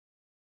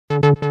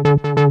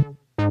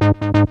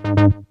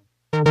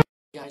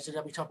Alright, so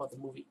let me talk about the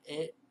movie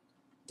It.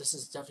 This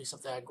is definitely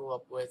something I grew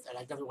up with, and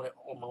I definitely want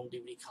to own my own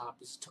DVD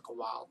copies. It took a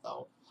while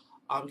though.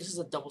 This is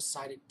a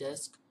double-sided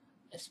disc.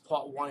 It's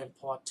part one and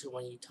part two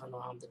when you turn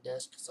around the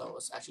disc, so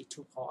it's actually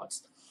two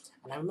parts.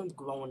 And I remember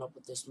growing up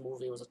with this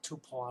movie. It was a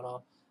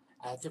two-parter.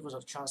 I think it was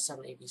on Channel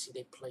 7 ABC.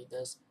 They played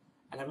this,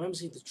 and I remember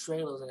seeing the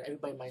trailers and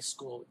everybody in my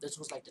school. This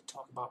was like the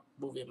talk about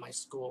movie in my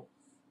school,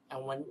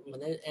 and when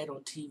it aired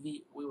on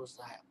TV, we was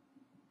like.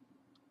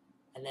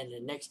 And then the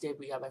next day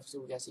we got back to see,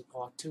 we got to see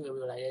part two, and we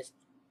were like,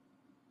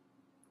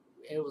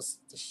 it was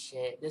the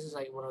shit. This is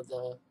like one of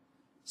the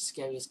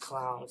scariest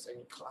clowns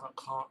and clown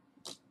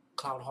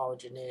horror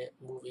genre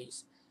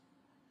movies.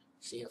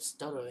 See, I'm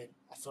stuttering.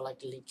 I feel like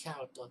the lead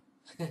character.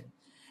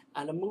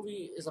 And the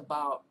movie is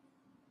about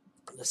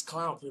this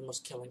clown pretty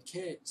much killing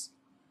kids.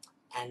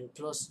 And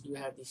plus, you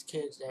have these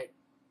kids that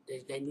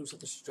they knew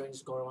something strange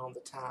is going around the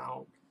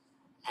town,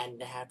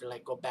 and they have to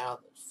like go battle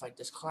fight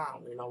this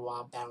clown,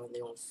 while battling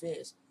their own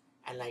fears.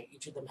 And like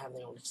each of them have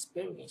their own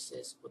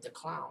experiences with the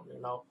clown,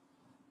 and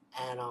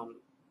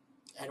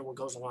and what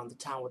goes around the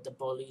town with the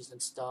bullies and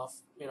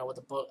stuff, with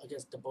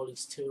against the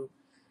bullies too,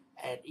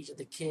 and each of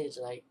the kids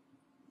like,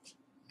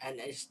 and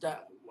it's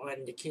that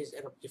when the kids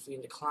end up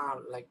defeating the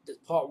clown, like the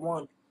part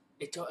one,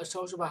 it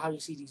talks about how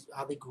you see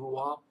how they grew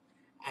up,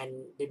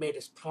 and they made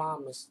this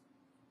promise: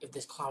 if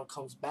this clown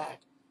comes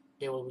back,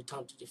 they will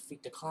return to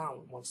defeat the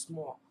clown once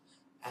more,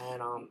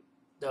 and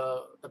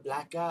the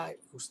black guy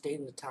who stayed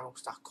in the town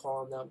started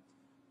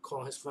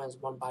calling his friends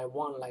one by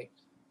one, like,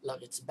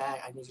 look, it's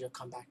back. I need you to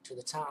come back to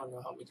the town to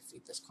help me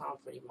defeat this clown,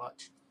 pretty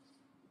much.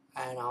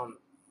 And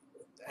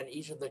and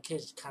each of the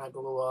kids kind of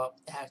grew up,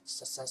 they had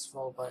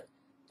successful, but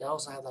they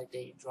also had like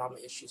the drama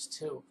issues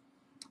too.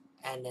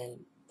 And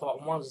then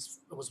part one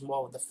was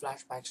more of the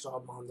flashback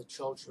story around the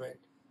children,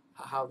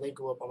 how they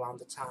grew up around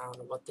the town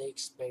and what they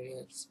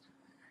experienced.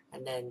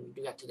 And then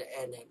you got to the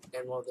end, and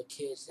then one of the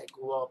kids that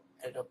grew up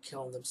ended up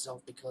killing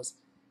themselves because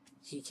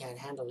he can't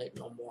handle it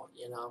no more.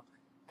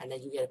 And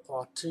then you get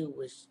part two,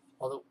 which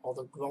all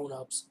the grown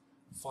ups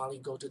finally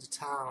go to the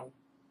town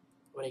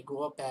where they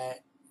grew up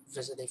at,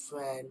 visit their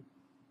friend,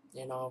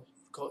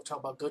 go talk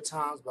about good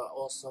times, but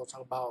also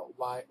talk about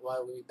why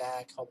we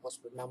back, help us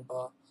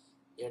remember,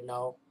 you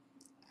know,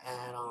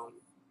 and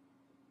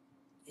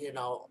you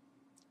know,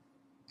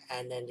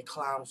 and then the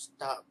clowns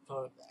stop.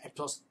 And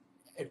plus,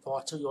 in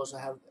part two, you also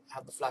have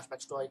the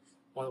flashback story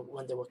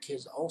when they were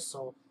kids.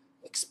 Also,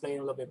 explain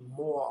a little bit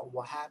more on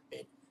what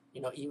happened.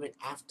 Even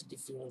after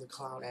defeating the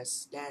clown as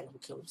Stan, who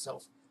killed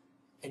himself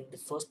in the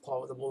first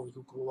part of the movie,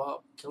 who grew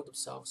up, killed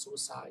himself,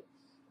 suicide.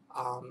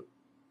 Um,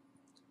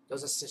 there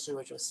was a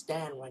situation with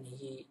Stan when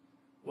he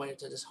went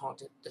into this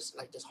haunted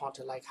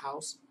like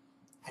house,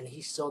 and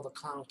he saw the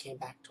clown came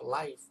back to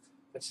life,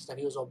 but just that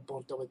he was all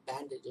bumped up with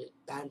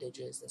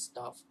bandages and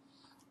stuff.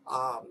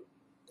 Um,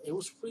 it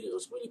was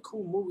really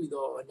cool movie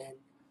though, and then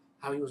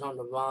how he was on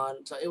the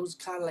run. So it was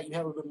kind of like you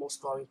have a bit more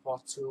story in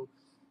part two,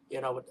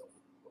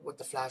 with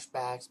the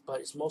flashbacks. But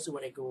it's mostly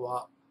when they grew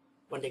up,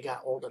 when they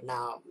got older.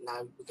 Now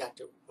we got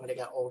to when they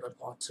got older in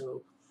part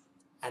two,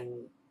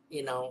 and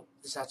they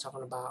start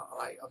talking about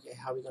like, okay,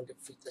 how are we gonna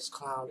defeat this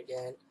clown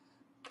again?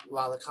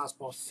 While the clown's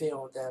more fear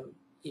on them,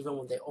 even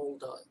when they're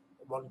older,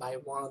 one by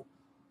one,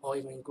 or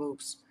even in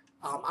groups.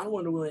 I don't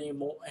want to ruin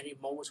any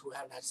moments who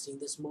have not seen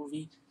this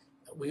movie.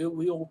 We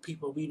old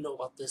people, we know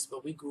about this,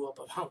 but we grew up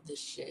around this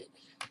shit.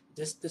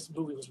 This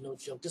movie was no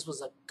joke. This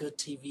was a good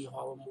TV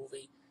horror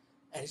movie,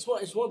 and it's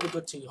one of the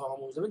good TV horror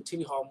movies. There have been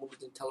TV horror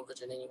movies in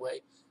television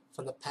anyway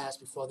from the past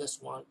before this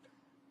one,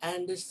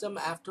 and there's some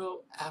after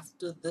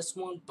this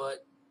one,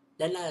 but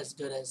they're not as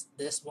good as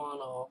this one.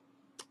 Or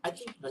I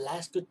think the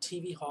last good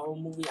TV horror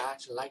movie I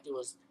actually liked, it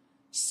was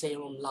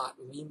Salem Lot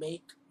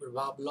remake with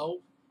Rob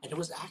Lowe, and it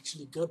was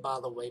actually good, by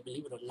the way,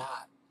 believe it or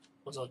not.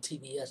 It was on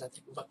TBS. I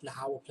think Rutger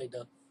Hauer played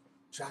the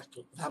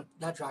Dracula,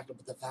 not Dracula,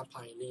 but the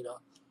vampire leader,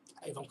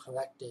 if I'm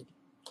corrected.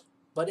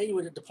 But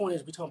anyway, the point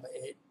is, we're talking about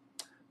it.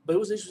 But it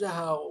was interesting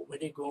how when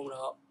they grown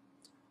up,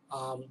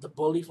 the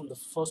bully from the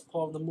first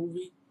part of the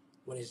movie,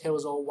 when his hair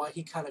was all white,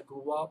 he kind of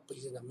grew up, but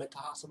he's in a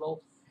mental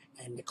hospital,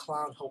 and the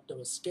clown helped him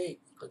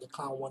escape because the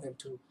clown wanted him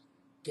to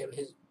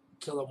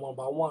kill them one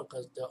by one,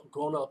 because the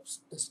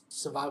grown-ups, the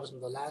survivors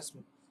from the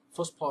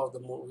first part of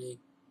the movie,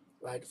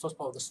 right, the first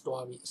part of the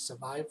story,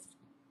 survived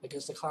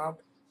against the clown.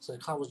 So the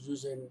clown was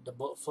using the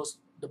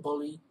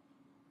bully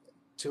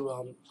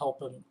to help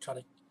him try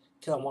to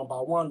kill him one by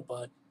one,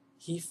 but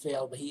he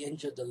failed. But he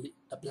injured the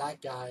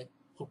black guy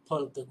who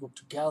put the group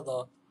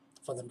together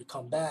for them to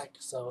come back.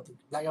 So the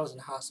black guy was in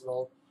the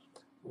hospital,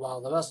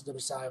 while the rest of them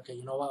decided, okay,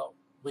 you know what,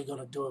 we're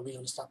gonna do it. We're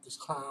gonna stop this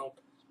clown.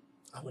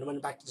 When they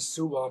went back to the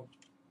sewer,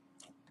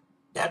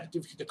 they had to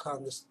defeat the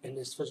clown in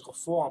this physical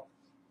form.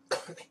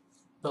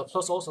 But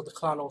plus, also the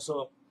clown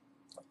also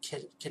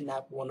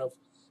kidnapped one of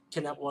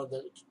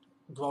the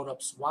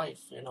grown-up's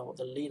wife.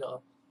 The leader.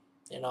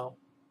 You know,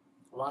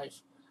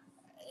 wife.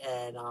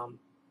 And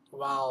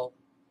while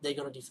they're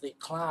gonna defeat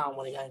clown,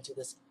 when they got into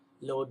this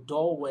little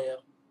doorway,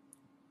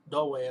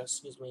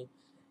 excuse me,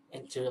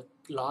 into a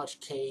large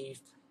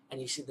cave,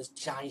 and you see this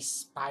giant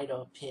spider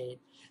appear.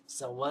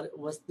 So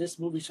what this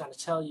movie trying to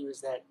tell you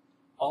is that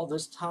all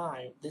this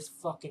time, this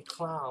fucking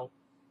clown,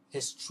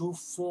 his true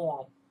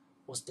form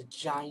was the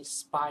giant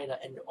spider,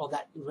 and all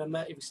that.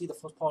 Remember, if you see the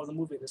first part of the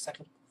movie, the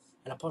second,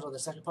 and a part of the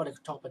second part, they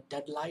talk about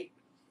deadlight.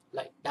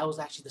 Like that was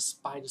actually the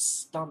spider's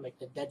stomach,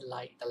 the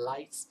deadlight, the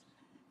lights,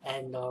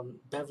 and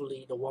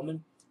Beverly, the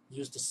woman,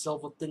 used the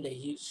silver thing that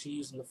she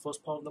used in the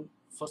first part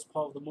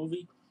of the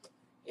movie.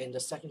 In the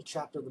second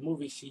chapter of the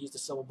movie, she used the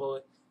silver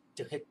bullet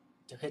to hit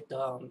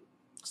the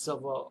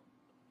silver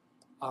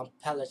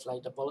pellets,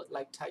 like the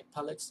bullet-like type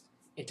pellets,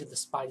 into the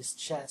spider's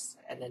chest,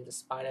 and then the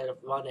spider ended up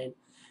running.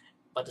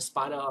 But the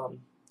spider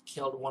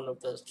killed one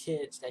of the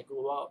kids that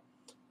grew up.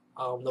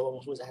 The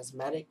one who was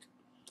asthmatic.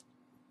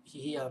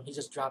 He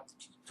just dropped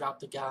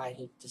the guy, and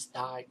he just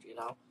died.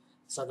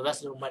 So the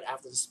rest of them went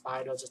after the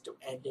spider just to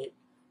end it.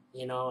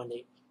 And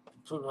they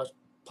pretty much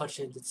punched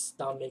him in the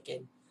stomach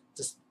and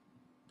just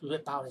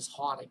rip out his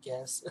heart, I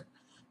guess.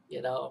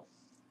 you know,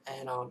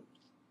 and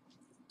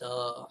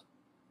the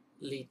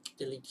lead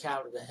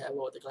character, the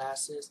hero with the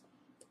glasses,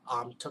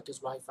 took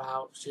his wife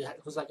out.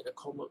 It was like in a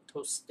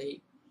comatose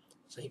state.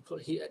 So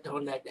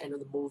during the end of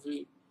the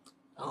movie,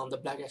 the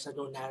black guy said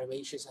no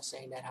narrations are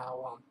saying that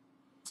how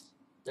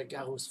the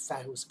guy who's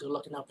fat, who's good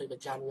looking up, played by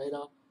John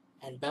Ritter,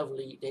 and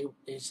Beverly, they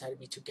decided to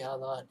be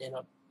together. They ended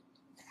up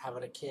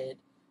having a kid,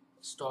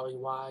 story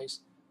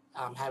wise.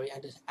 Harry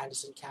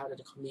Anderson character,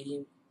 the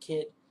comedian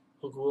kid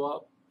who grew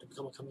up to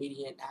become a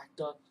comedian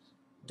actor,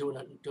 doing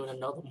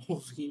another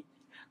movie.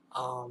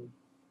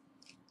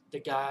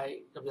 The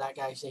black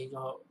guy said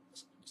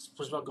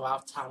supposed to go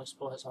out of town,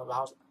 explore his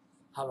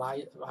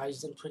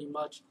horizon pretty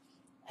much,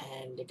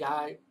 and the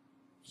guy,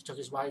 he took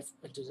his wife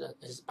into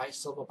his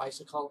silver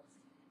bicycle,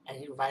 and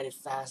he ride it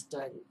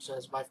faster, and so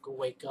his wife could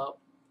wake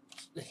up,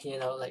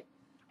 like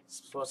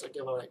supposed to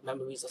give her like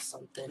memories or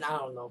something. I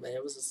don't know, man.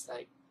 It was just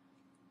like,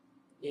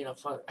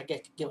 I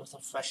get to give her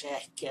some fresh air,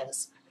 I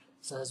guess.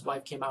 So his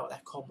wife came out with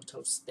that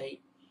comatose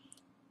state,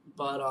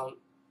 but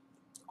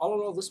all in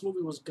all, this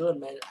movie was good,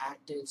 man.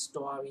 Acting,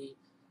 story,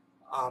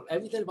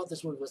 everything about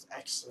this movie was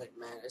excellent,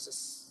 man.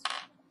 It's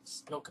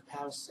no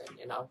comparison.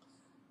 And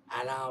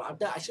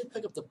I should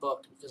pick up the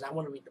book because I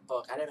want to read the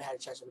book. I never had a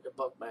chance to read the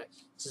book, but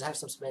since I have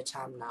some spare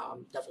time now,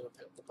 I'm definitely gonna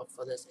pick up the book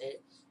for this.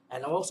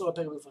 And I'm also gonna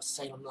pick up it for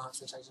Salem Lock,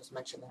 since I just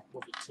mentioned that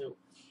movie too.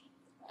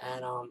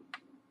 And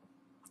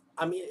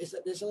I mean,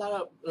 there's a lot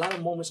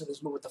of moments in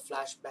this movie with the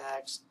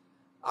flashbacks.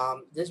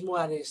 There's more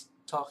I didn't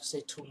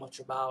say too much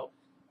about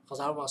because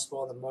I don't want to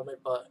spoil the moment,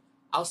 but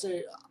I'll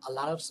say a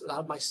lot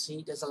of my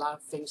scenes. There's a lot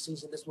of famous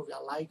scenes in this movie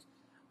I like.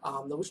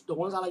 The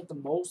ones I like the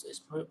most is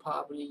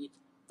probably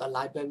the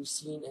library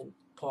scene in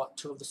part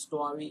 2 of the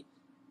story,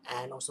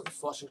 and also the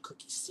fortune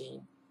cookie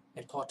scene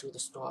in part 2 of the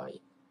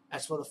story.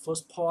 As for the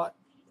first part,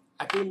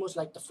 I pretty much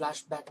like the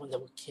flashback when they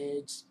were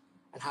kids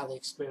and how they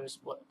experienced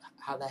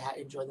how they had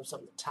enjoyed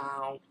themselves in the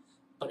town,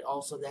 but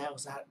also there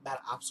was bad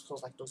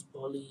obstacles like those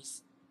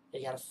bullies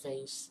they got to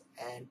face,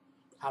 and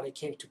how they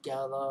came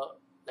together.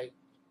 Like,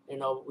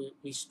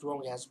 we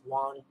strong as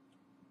one.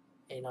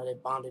 They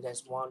bonded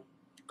as one,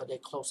 but they're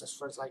close as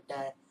friends like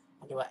that,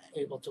 and they were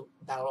able to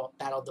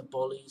battle the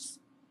bullies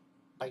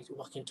by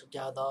working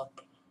together.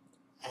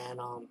 And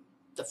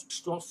the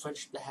strong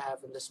friendship they have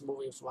in this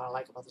movie is what I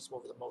like about this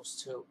movie the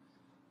most too.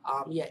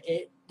 Yeah,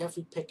 it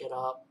definitely pick it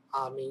up.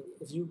 I mean,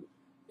 if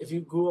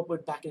you grew up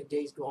with back in the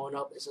days growing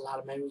up, there's a lot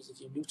of memories. If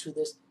you're new to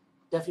this,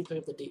 definitely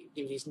pick up the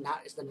DVD.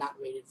 It's the not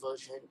rated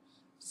version,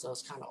 so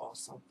it's kind of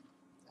awesome.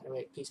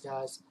 Anyway, peace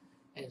guys,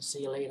 and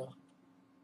see you later.